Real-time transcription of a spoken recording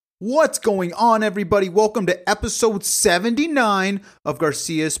What's going on, everybody? Welcome to episode 79 of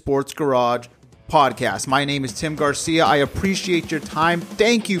Garcia Sports Garage podcast. My name is Tim Garcia. I appreciate your time.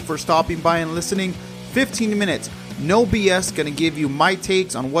 Thank you for stopping by and listening. 15 minutes, no BS, going to give you my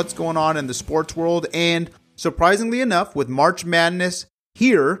takes on what's going on in the sports world. And surprisingly enough, with March Madness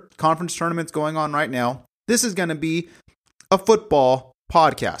here, conference tournaments going on right now, this is going to be a football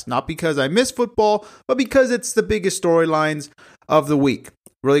podcast. Not because I miss football, but because it's the biggest storylines of the week.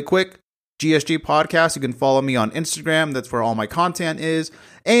 Really quick, GSG Podcast. You can follow me on Instagram. That's where all my content is.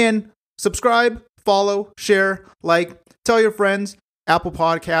 And subscribe, follow, share, like, tell your friends. Apple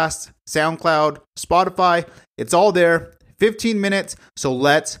Podcasts, SoundCloud, Spotify. It's all there. 15 minutes. So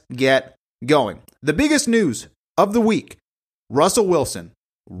let's get going. The biggest news of the week, Russell Wilson.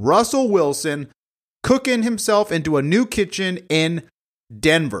 Russell Wilson cooking himself into a new kitchen in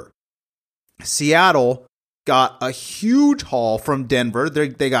Denver. Seattle got a huge haul from Denver.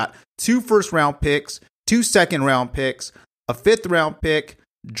 They got 2 first-round picks, 2 second-round picks, a 5th-round pick,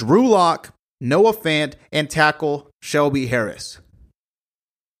 Drew Lock, Noah Fant, and tackle Shelby Harris.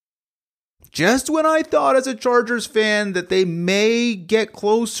 Just when I thought as a Chargers fan that they may get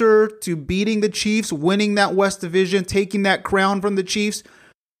closer to beating the Chiefs, winning that West Division, taking that crown from the Chiefs,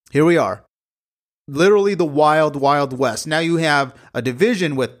 here we are. Literally the wild, wild West. Now you have a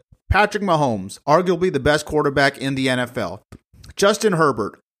division with Patrick Mahomes, arguably the best quarterback in the NFL. Justin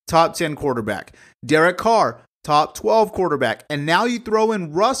Herbert, top 10 quarterback. Derek Carr, top 12 quarterback. And now you throw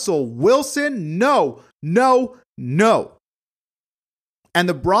in Russell Wilson? No. And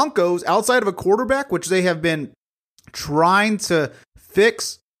the Broncos, outside of a quarterback, which they have been trying to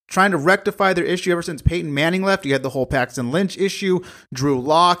fix, trying to rectify their issue ever since Peyton Manning left. You had the whole Paxton Lynch issue, Drew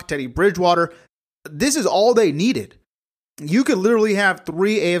Lock, Teddy Bridgewater. This is all they needed. You could literally have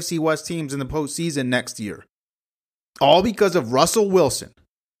 3 AFC West teams in the postseason next year. All because of Russell Wilson.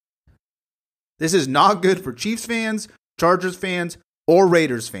 This is not good for Chiefs fans, Chargers fans, or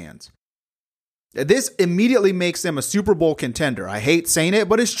Raiders fans. This immediately makes them a Super Bowl contender. I hate saying it,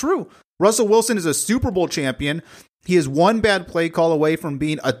 but it's true. Russell Wilson is a Super Bowl champion. He is one bad play call away from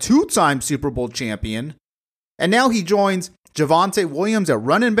being a 2-time Super Bowl champion. And now he joins Javonte Williams at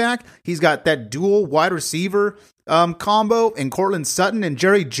running back. He's got that dual wide receiver combo in Cortland Sutton and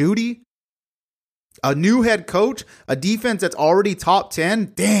Jerry Jeudy. A new head coach, a defense that's already top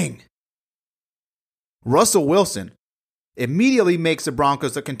 10. Dang. Russell Wilson immediately makes the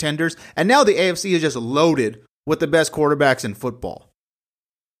Broncos the contenders. And now the AFC is just loaded with the best quarterbacks in football.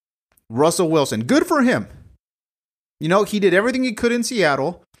 Russell Wilson, good for him. You know, he did everything he could in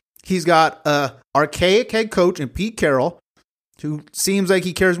Seattle. He's got an archaic head coach in Pete Carroll, who seems like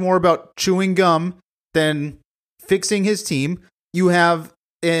he cares more about chewing gum than fixing his team. You have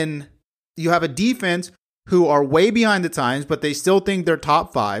a defense who are way behind the times, but they still think they're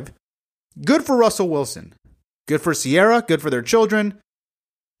top 5. Good for Russell Wilson. Good for Sierra. Good for their children.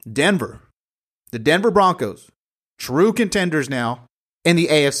 Denver. The Denver Broncos. True contenders now in the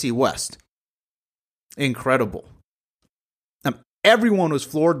AFC West. Incredible. Everyone was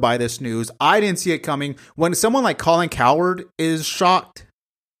floored by this news. I didn't see it coming. When someone like Colin Cowherd is shocked,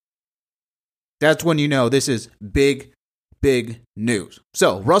 that's when you know this is big news.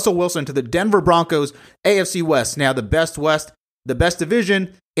 So, Russell Wilson to the Denver Broncos, AFC West, now the best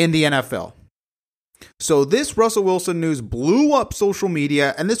division in the NFL. So, this Russell Wilson news blew up social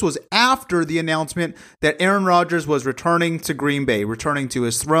media, and this was after the announcement that Aaron Rodgers was returning to Green Bay, returning to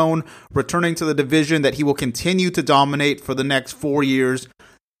his throne, returning to the division that he will continue to dominate for the next 4 years.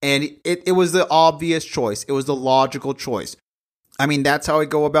 And it was the obvious choice. It was the logical choice. I mean, that's how I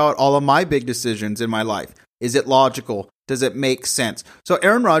go about all of my big decisions in my life. Is it logical? Does it make sense? So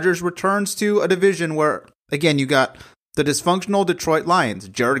Aaron Rodgers returns to a division where, again, you got the dysfunctional Detroit Lions,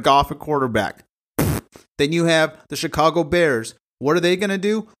 Jared Goff at quarterback. Then you have the Chicago Bears. What are they going to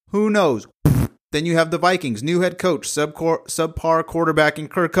do? Who knows? Then you have the Vikings, new head coach, subpar quarterback in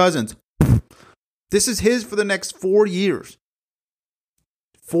Kirk Cousins. This is his for the next 4 years.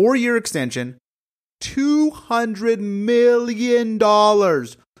 4-year extension, $200 million.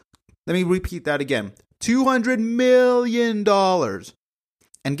 Let me repeat that again. $200 million.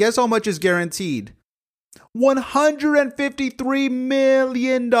 And guess how much is guaranteed? $153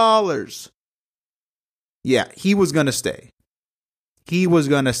 million. Yeah, he was going to stay.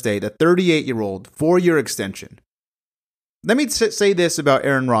 The 38-year-old, 4-year extension. Let me say this about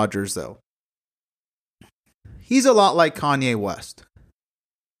Aaron Rodgers, though. He's a lot like Kanye West.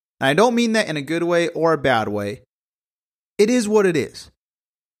 And I don't mean that in a good way or a bad way. It is what it is.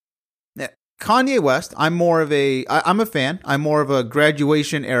 Kanye West, I'm a fan. I'm more of a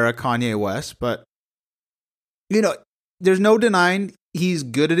graduation era Kanye West, but you know, there's no denying he's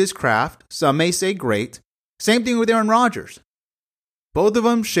good at his craft. Some may say great. Same thing with Aaron Rodgers. Both of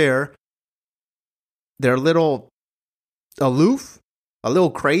them share they're a little aloof, a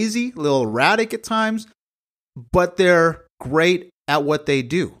little crazy, a little erratic at times, but they're great at what they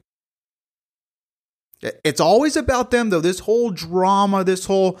do. It's always about them, though. This whole drama, this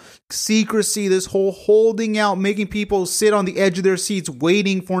whole secrecy, this whole holding out, making people sit on the edge of their seats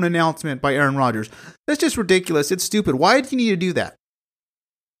waiting for an announcement by Aaron Rodgers. That's just ridiculous. It's stupid. Why did you need to do that?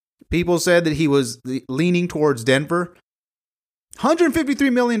 People said that he was leaning towards Denver.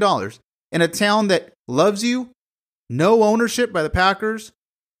 $153 million in a town that loves you, no ownership by the Packers,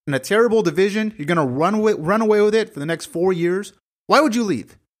 in a terrible division. You're going to run away with it for the next 4 years. Why would you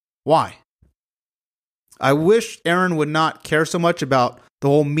leave? Why? I wish Aaron would not care so much about the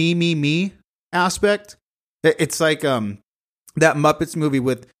whole me aspect. It's like that Muppets movie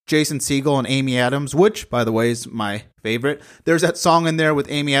with Jason Segel and Amy Adams, which, by the way, is my favorite. There's that song in there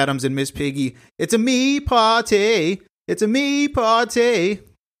with Amy Adams and Miss Piggy. It's a me party. It's a me party.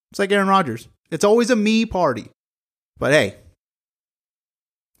 It's like Aaron Rodgers. It's always a me party. But hey,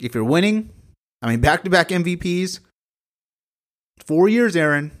 if you're winning, back-to-back MVPs, 4 years,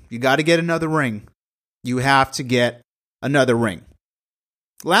 Aaron, you got to get another ring. You have to get another ring.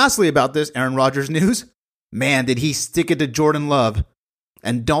 Lastly about this Aaron Rodgers news, man, did he stick it to Jordan Love.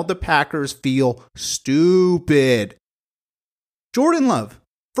 And don't the Packers feel stupid? Jordan Love,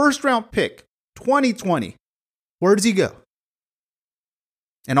 first round pick, 2020. Where does he go?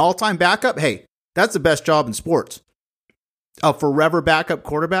 An all-time backup? Hey, that's the best job in sports. A forever backup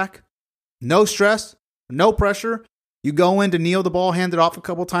quarterback? No stress, no pressure. You go in to kneel the ball, hand it off a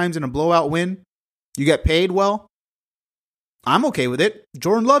couple times in a blowout win. You get paid well. I'm okay with it.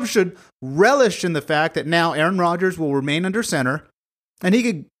 Jordan Love should relish in the fact that now Aaron Rodgers will remain under center and he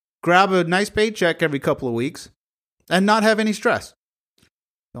could grab a nice paycheck every couple of weeks and not have any stress.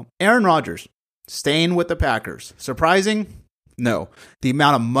 So Aaron Rodgers staying with the Packers. Surprising? No. The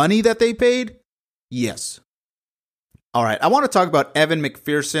amount of money that they paid? Yes. All right, I want to talk about Evan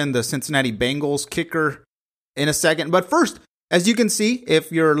McPherson, the Cincinnati Bengals kicker, in a second. But first, as you can see, if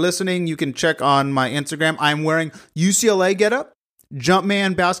you're listening, you can check on my Instagram. I'm wearing UCLA getup,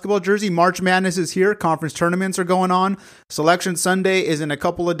 Jumpman basketball jersey. March Madness is here. Conference tournaments are going on. Selection Sunday is in a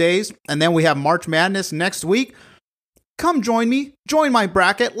couple of days. And then we have March Madness next week. Come join me. Join my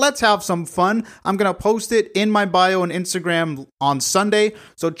bracket. Let's have some fun. I'm going to post it in my bio on Instagram on Sunday.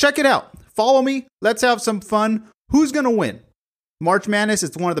 So check it out. Follow me. Let's have some fun. Who's going to win? March Madness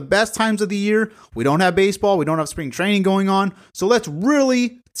is one of the best times of the year. We don't have baseball. We don't have spring training going on. So let's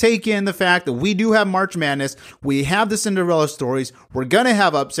really take in the fact that we do have March Madness. We have the Cinderella stories. We're going to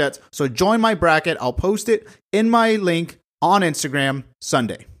have upsets. So join my bracket. I'll post it in my link on Instagram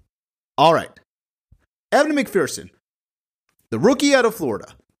Sunday. All right. Evan McPherson, the rookie out of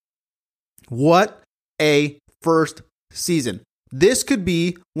Florida. What a first season. This could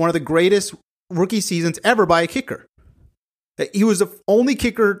be one of the greatest rookie seasons ever by a kicker. He was the only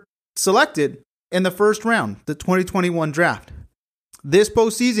kicker selected in the first round, the 2021 draft. This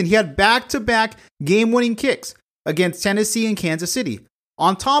postseason, he had back-to-back game-winning kicks against Tennessee and Kansas City,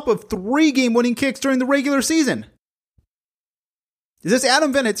 on top of 3 game-winning kicks during the regular season. Is this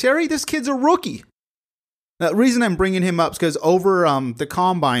Adam Vinatieri? This kid's a rookie. The reason I'm bringing him up is because over the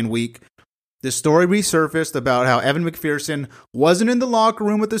Combine week, the story resurfaced about how Evan McPherson wasn't in the locker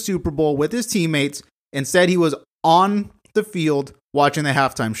room at the Super Bowl with his teammates. Instead, he was on the field watching the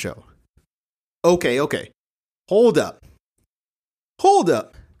halftime show. Okay. Hold up.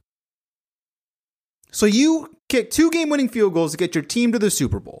 So you kick 2 game-winning field goals to get your team to the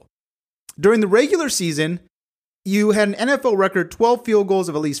Super Bowl. During the regular season, you had an NFL record 12 field goals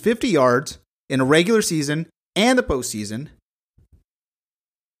of at least 50 yards in a regular season and the postseason.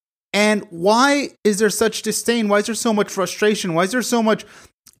 And why is there such disdain? Why is there so much frustration? Why is there so much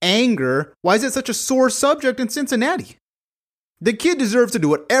anger? Why is it such a sore subject in Cincinnati? The kid deserves to do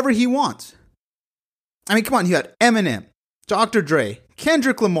whatever he wants. Come on, you had Eminem, Dr. Dre,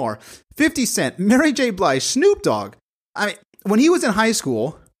 Kendrick Lamar, 50 Cent, Mary J. Blige, Snoop Dogg. When he was in high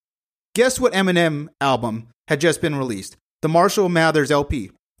school, guess what Eminem album had just been released? The Marshall Mathers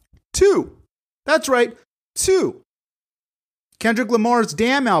LP. 2. That's right, 2. Kendrick Lamar's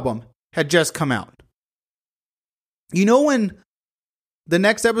Damn album had just come out. You know when the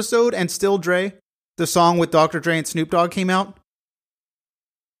next episode and Still Dre, the song with Dr. Dre and Snoop Dogg, came out?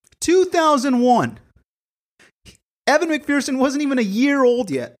 2001. Evan McPherson wasn't even a year old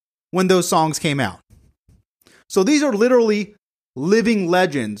yet when those songs came out. So these are literally living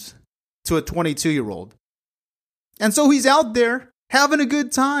legends to a 22-year-old. And so he's out there having a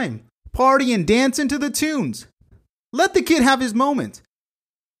good time, partying, dancing to the tunes. Let the kid have his moment.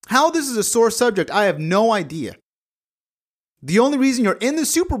 How this is a sore subject, I have no idea. The only reason you're in the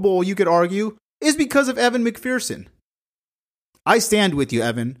Super Bowl, you could argue, is because of Evan McPherson. I stand with you,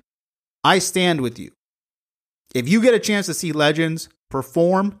 Evan. I stand with you. If you get a chance to see legends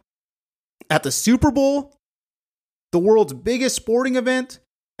perform at the Super Bowl, the world's biggest sporting event,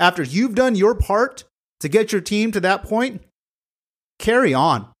 after you've done your part to get your team to that point, carry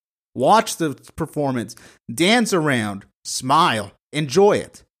on. Watch the performance. Dance around. Smile. Enjoy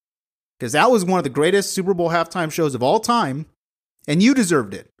it. Because that was one of the greatest Super Bowl halftime shows of all time, and you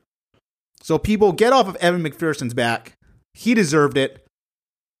deserved it. So people, get off of Evan McPherson's back. He deserved it.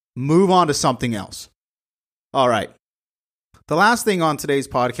 Move on to something else. All right. The last thing on today's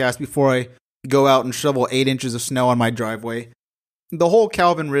podcast before I go out and shovel 8 inches of snow on my driveway, the whole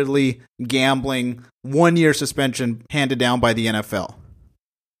Calvin Ridley gambling 1-year suspension handed down by the NFL.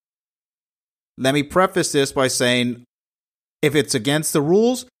 Let me preface this by saying, if it's against the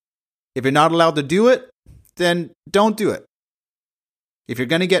rules, if you're not allowed to do it, then don't do it. If you're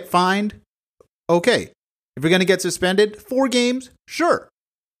going to get fined, okay. If you're going to get suspended, 4 games, sure.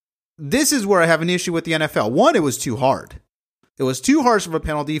 This is where I have an issue with the NFL. One, it was too hard. It was too harsh of a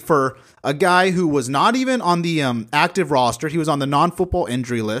penalty for a guy who was not even on the active roster. He was on the non-football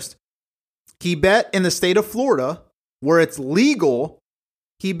injury list. He bet in the state of Florida, where it's legal.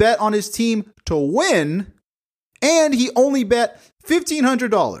 He bet on his team to win, and he only bet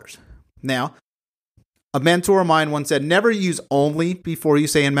 $1,500. Now, a mentor of mine once said, never use only before you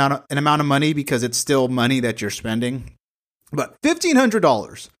say an amount of money, because it's still money that you're spending. But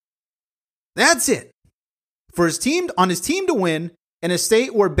 $1,500, that's it. For his team, on his team to win in a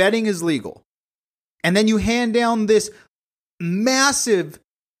state where betting is legal. And then you hand down this massive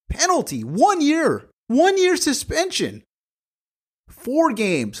penalty, 1 year suspension, 4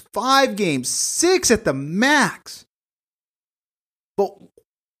 games, 5 games, 6 at the max. But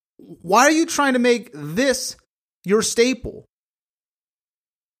why are you trying to make this your staple?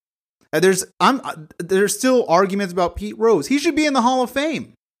 There's still arguments about Pete Rose. He should be in the Hall of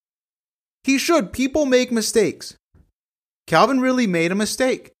Fame. He should. People make mistakes. Calvin Ridley made a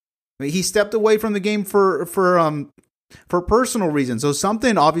mistake. I mean, he stepped away from the game for personal reasons. So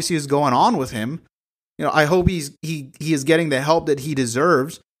something obviously is going on with him. You know, I hope he is getting the help that he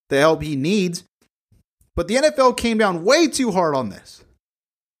deserves, the help he needs. But the NFL came down way too hard on this.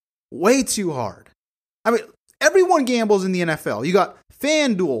 Way too hard. I mean, everyone gambles in the NFL. You got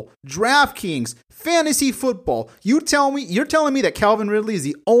FanDuel, DraftKings, fantasy football. You're telling me that Calvin Ridley is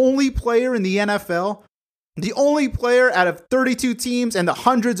the only player in the NFL, the only player out of 32 teams and the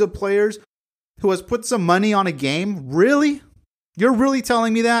hundreds of players who has put some money on a game? Really? You're really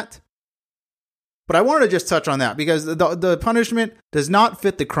telling me that? But I wanted to just touch on that because the punishment does not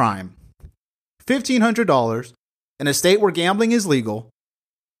fit the crime. $1,500 in a state where gambling is legal,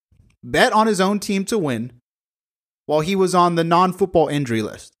 bet on his own team to win, while he was on the non-football injury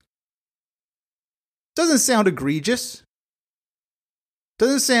list. Doesn't sound egregious.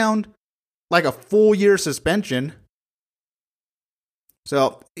 Doesn't sound like a full year suspension.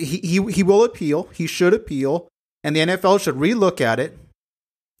 So he will appeal. He should appeal. And the NFL should relook at it.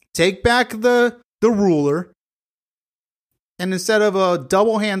 Take back the ruler. And instead of a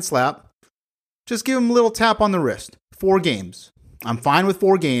double hand slap, just give him a little tap on the wrist. 4 games. I'm fine with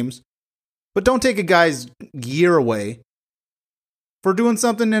 4 games. But don't take a guy's year away for doing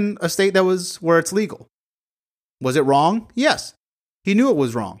something in a state that was where it's legal. Was it wrong? Yes. He knew it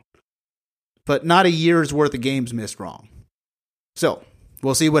was wrong. But not a year's worth of games missed wrong. So,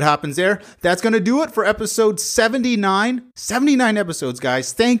 we'll see what happens there. That's going to do it for episode 79. 79 episodes,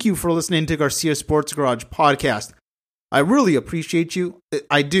 guys. Thank you for listening to Garcia Sports Garage podcast. I really appreciate you.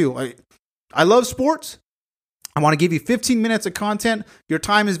 I do. I love sports. I want to give you 15 minutes of content. Your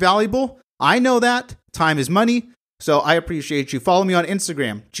time is valuable. I know that. Time is money. So I appreciate you. Follow me on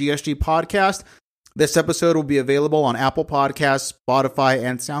Instagram, GSG Podcast. This episode will be available on Apple Podcasts, Spotify,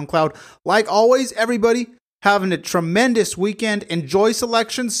 and SoundCloud. Like always, everybody, having a tremendous weekend. Enjoy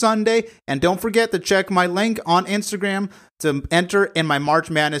Selection Sunday. And don't forget to check my link on Instagram to enter in my March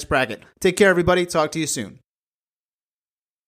Madness bracket. Take care, everybody. Talk to you soon.